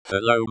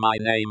Hello, my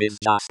name is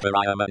Jasper.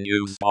 I am a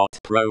news bot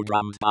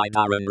programmed by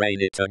Darren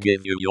to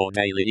give you your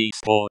daily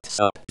eSports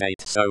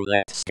update. So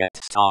let's get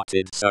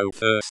started. So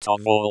first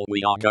of all,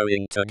 we are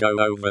going to go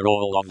over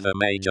all of the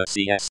major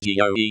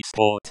CSGO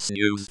eSports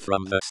news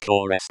from the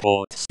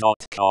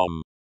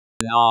scoresports.com.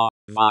 Nah,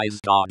 Vice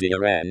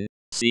AdreN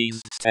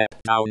seized step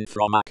down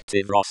from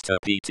active roster.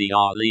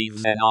 PTR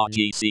leaves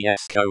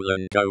NRGCS: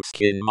 go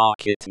Skin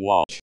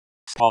MarketWatch.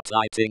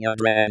 Spotlighting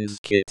AdreN's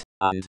kit,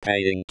 and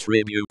paying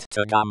tribute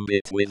to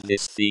Gambit with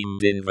this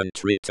themed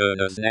inventory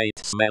turners Nate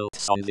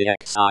Smeltz on the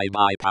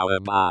ex-iBUYPOWER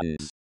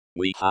bans.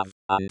 We have,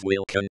 and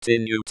will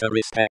continue to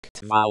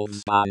respect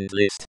Valve's banned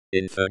list.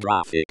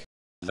 Infographic.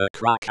 The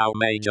Kraków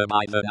Major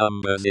by the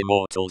numbers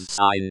Immortals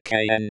sign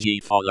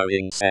KNG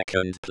following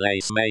second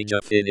place.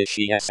 Major finish.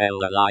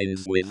 ESL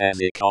aligns with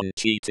ESIC on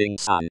cheating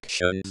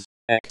sanctions,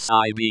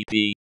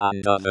 ex-iBP,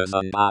 and others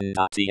unbanned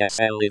at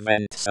ESL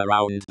events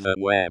around the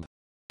web.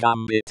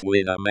 Gambit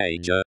win a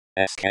major.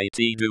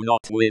 SKT do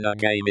not win a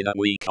game in a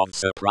week of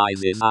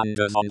surprises.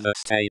 Anders on the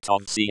state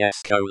of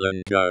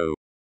CS:go.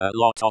 A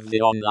lot of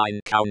the online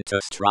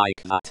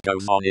Counter-Strike that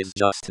goes on is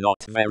just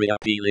not very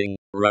appealing.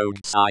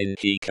 Rogue sign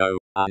Hiko,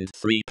 and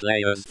 3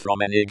 players from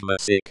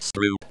Enigma6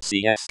 Group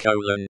CS:go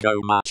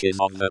matches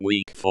of the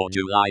week for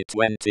July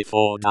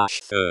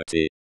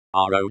 24-30.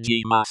 ROG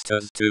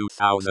Masters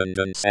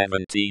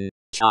 2017.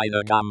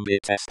 China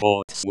Gambit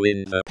eSports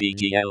win the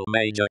PGL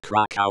Major.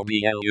 Kraków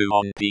BLU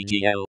on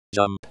PGL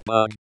jump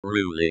bug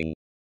ruling.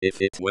 If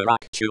it were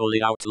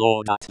actually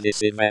outlawed at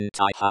this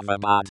event, I have a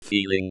bad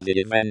feeling the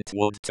event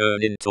would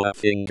turn into a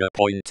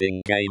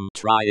finger-pointing game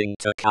trying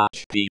to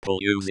catch people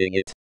using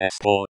it.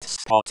 eSports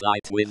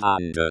spotlight with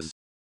Anders.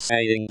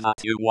 Saying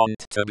that you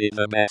want to be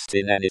the best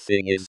in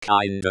anything is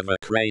kind of a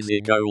crazy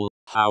goal.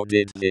 How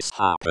did this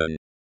happen?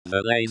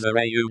 The Laser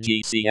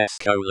AUGCS: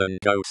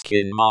 go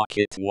Skin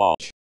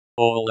MarketWatch.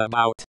 All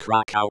about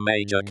Kraków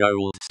Major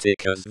gold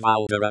stickers.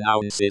 Valve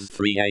announces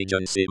free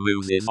agency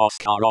moves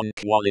Oscar on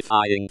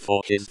qualifying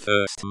for his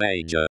first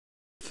major.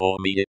 For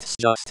me it's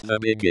just the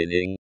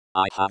beginning.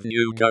 I have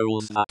new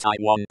goals that I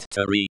want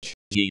to reach.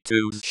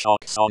 G2's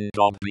shots on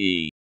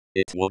B.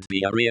 It would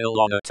be a real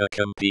honor to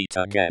compete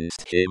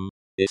against him,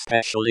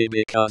 especially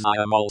because I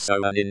am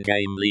also an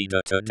in-game leader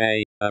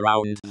today,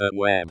 around the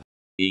web.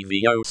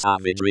 EVO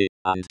savagery,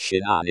 and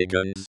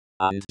shenanigans.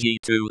 And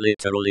G2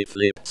 literally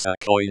flips a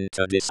coin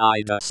to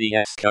decide a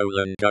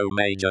CS:go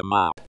major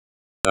map.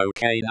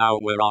 Okay, now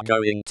we are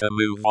going to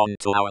move on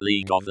to our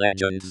League of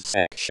Legends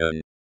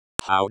section.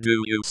 How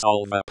do you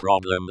solve a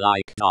problem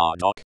like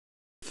Dardoc?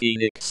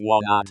 Phoenix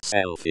 1 ad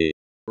selfie.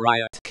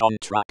 Riot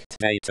contract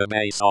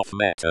database off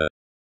meta.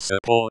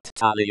 Support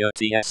Talia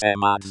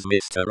TSM adds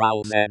Mr.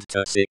 RALZ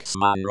to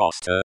 6-man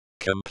roster.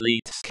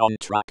 Completes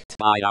contract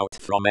buyout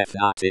from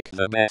Fnatic.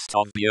 The best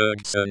of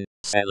Bjergsen,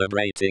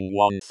 celebrating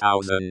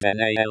 1000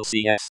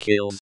 NALCS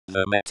kills.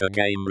 The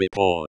metagame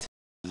report.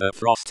 The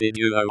frosty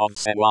duo of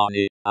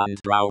Sewani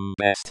and Braum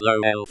best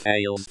LoL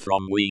fails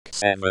from week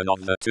 7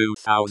 of the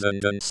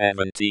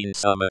 2017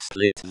 summer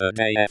split. The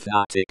day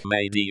Fnatic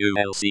made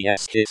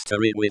ULCS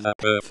history with a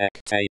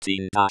perfect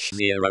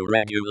 18-0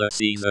 regular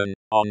season.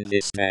 On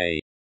this day,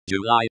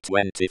 July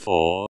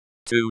 24,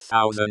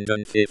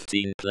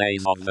 2015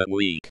 plays of the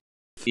week.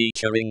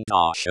 Featuring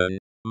Darren,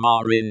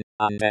 Marin,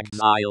 and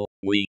Exile.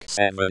 Week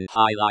 7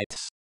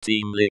 highlights.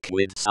 Team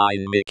Liquid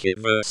sign Mickey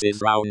vs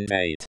Round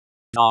 8.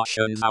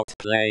 Darren's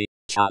outplay,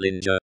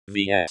 Challenger,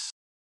 vs.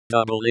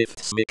 Double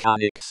Lifts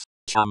mechanics,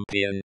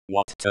 Champion.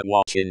 What to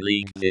watch in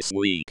League this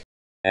week.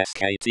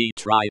 SKT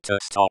try to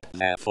stop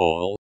their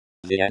fall.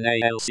 The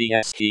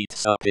NALCS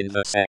heats up in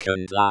the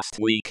second last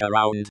week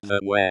around the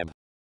web.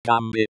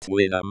 Gambit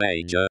win a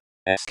major.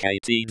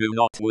 SKT do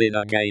not win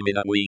a game in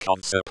a week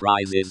of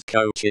surprises.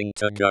 Coaching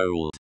to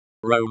gold.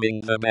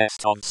 Roaming the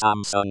best of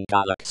Samsung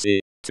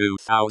Galaxy,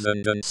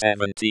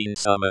 2017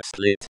 summer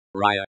split.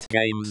 Riot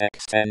Games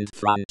extend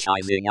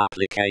franchising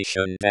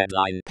application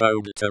deadline.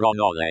 Pode to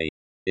Ronole.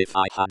 If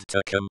I had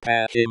to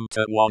compare him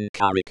to one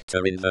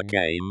character in the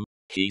game,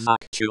 he's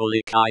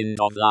actually kind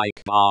of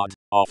like Bard,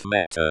 off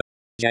meta.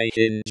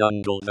 Jaehin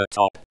Jungle. The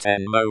top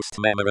 10 most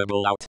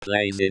memorable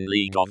outplays in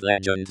League of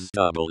Legends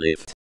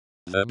Doublelift.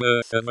 The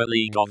birth of a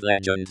League of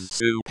Legends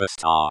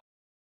superstar.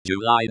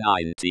 July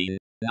 19,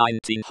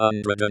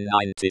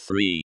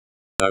 1993.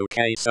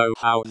 Okay, so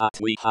how that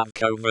we have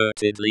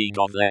converted League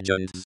of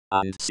Legends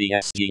and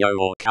CSGO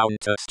or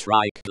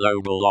Counter-Strike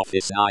Global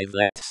Office Live.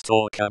 Let's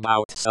talk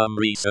about some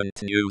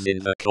recent news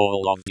in the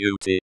Call of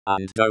Duty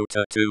and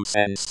Dota 2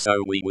 sense.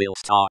 So we will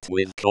start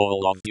with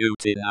Call of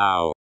Duty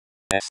now.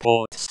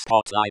 eSports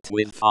spotlight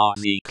with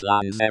Farzi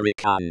Clan's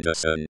Eric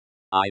Anderson.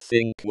 I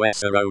think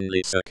Weser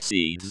only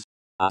succeeds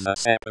as a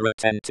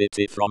separate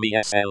entity from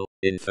ESL.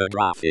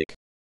 Infographic.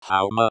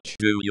 How much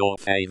do your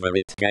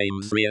favorite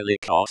games really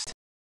cost?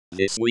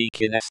 This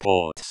week in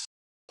eSports.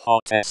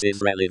 Hot-S is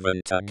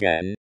relevant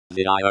again.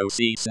 The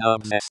IOC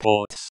snubs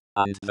eSports,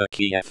 and the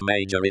Kiev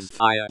Major is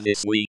fired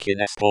this week in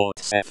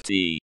eSports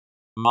FT.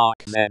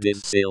 Mark Z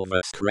is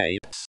silver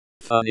scrapes.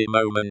 Funny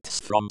moments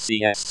from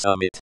CS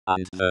Summit,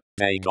 and the,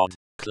 may God,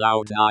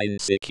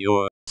 Cloud9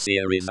 Secure,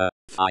 Series A,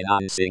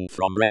 financing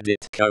from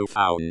Reddit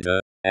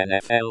co-founder,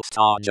 NFL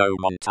star Joe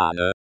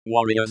Montana,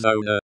 Warriors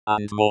owner,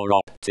 and more.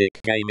 Optic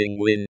Gaming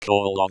win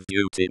Call of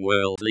Duty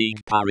World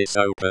League Paris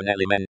Open.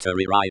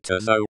 Elementary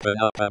writers open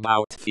up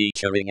about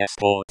featuring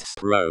esports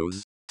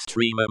pros.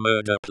 Streamer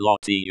murder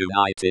plot.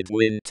 United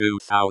win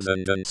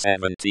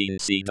 2017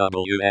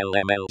 CWL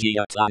MLG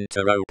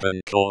Atlanta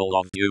Open. Call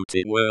of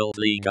Duty World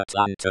League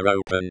Atlanta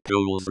Open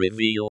pools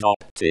revealed.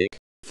 Optic,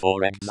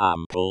 for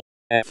example,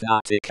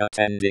 Fnatic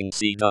attending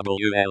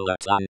CWL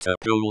Atlanta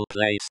pool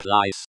place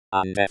twice,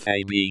 and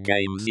FAB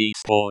Games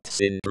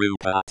eSports in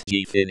group at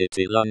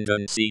Gfinity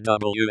London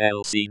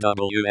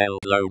CWL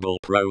Global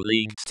Pro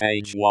League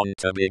Stage 1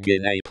 to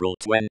begin April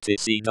 20.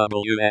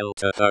 CWL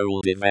to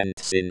hold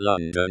events in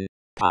London,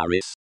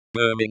 Paris,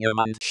 Birmingham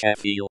and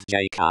Sheffield.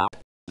 JCap,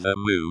 The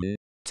Moon,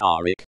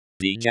 Tariq,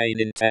 DJ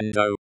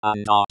Nintendo,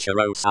 and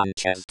Arturo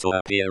Sanchez to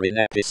appear in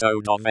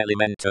episode of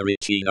Elementary.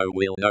 Chino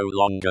will no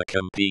longer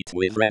compete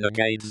with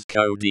Renegades.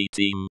 Cody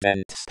team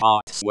Bent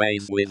parts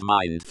ways with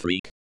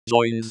Mindfreak,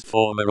 joins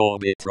former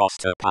Orbit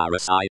roster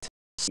Parasite,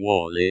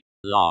 Swally,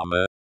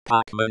 Llama,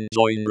 Pac-Man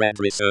join Red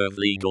Reserve.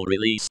 Legal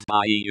released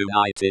by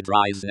United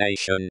Rise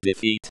Nation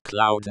defeat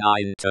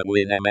Cloud9 to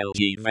win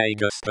MLG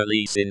Vegas.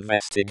 Police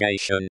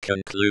investigation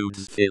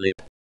concludes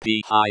Philip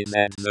P.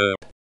 Zerp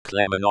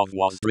Klemenov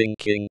was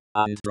drinking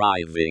and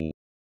driving.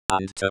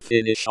 And to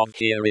finish off,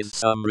 here is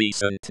some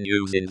recent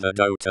news in the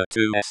Dota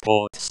 2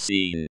 esports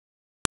scene.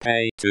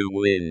 Pay to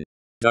win.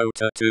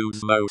 Dota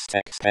 2's most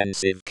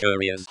expensive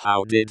couriers.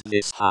 How did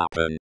this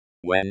happen?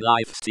 When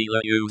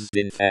Lifestealer used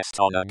Infest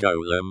on a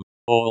golem,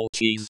 all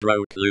cheese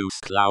broke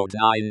loose.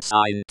 Cloud9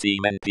 signed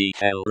Team NP.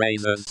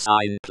 Hellraisers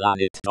signed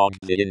Planet Dog.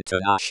 The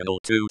International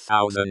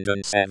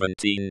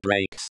 2017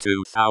 breaks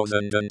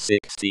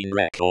 2016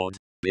 record.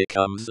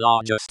 Becomes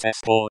largest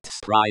esports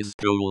prize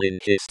pool in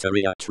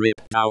history. A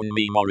trip down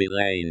memory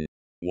lane.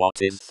 What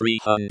is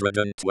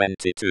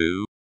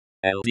 322?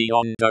 LD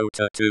on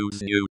Dota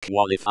 2's new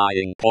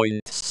qualifying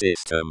points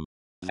system.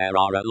 There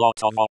are a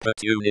lot of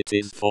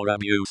opportunities for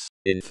abuse.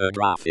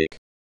 Infographic.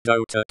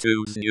 Dota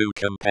 2's new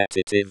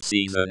competitive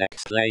season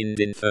explained.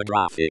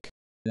 Infographic.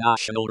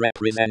 National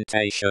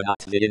representation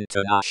at the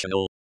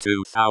International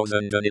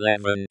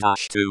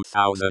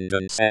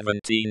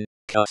 2011-2017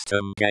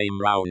 Custom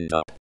Game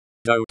Roundup.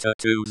 Dota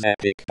 2's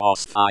epic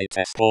boss fight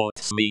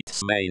esports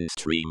meets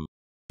mainstream.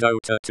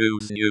 Dota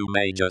 2's new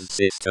majors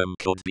system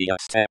could be a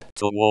step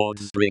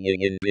towards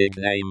bringing in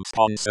big-name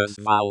sponsors.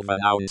 Valve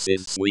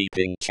announces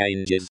sweeping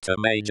changes to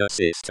major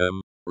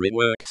system,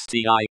 reworks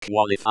TI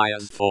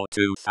qualifiers for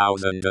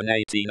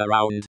 2018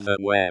 around the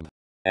web.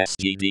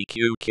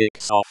 SGDQ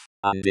kicks off,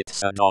 and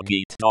it's a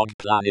dog-eat-dog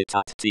planet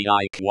at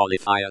TI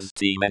qualifiers.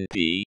 Team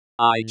NP,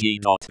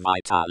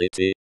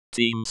 IG.Vitality,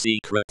 Team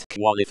Secret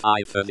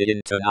qualify for the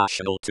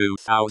International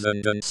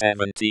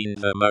 2017.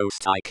 The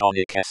most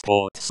iconic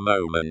esports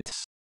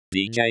moments.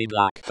 DJ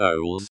Black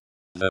Holes,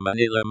 the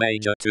Manila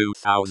Major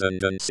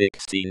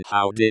 2016.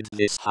 How did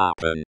this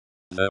happen?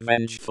 The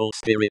vengeful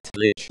spirit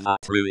glitch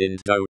that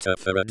ruined Dota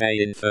for a day.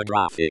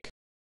 Infographic.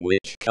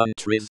 Which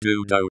countries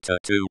do Dota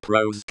 2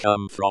 pros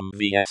come from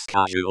vs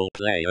casual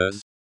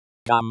players?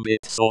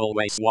 Gambit's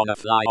always wanna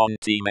fly on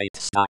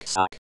teammates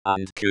Stacksack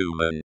and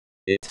Kuman.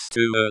 It's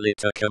too early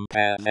to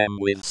compare them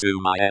with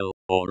Sumail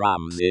or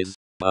Ramses,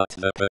 but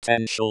the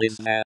potential is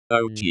there.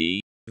 OG,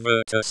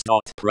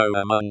 Virtus.pro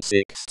among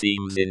 6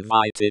 teams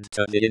invited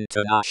to the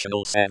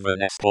International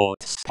 7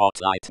 Esports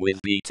Spotlight with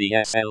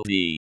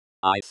BTSLD.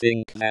 I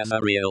think there's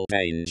a real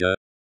danger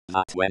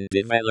that when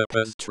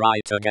developers try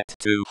to get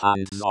too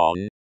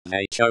hands-on,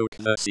 they choke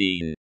the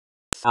scene.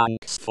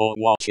 Thanks for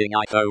watching.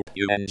 I hope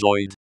you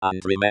enjoyed,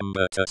 and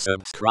remember to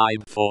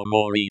subscribe for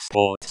more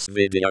esports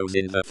videos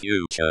in the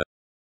future.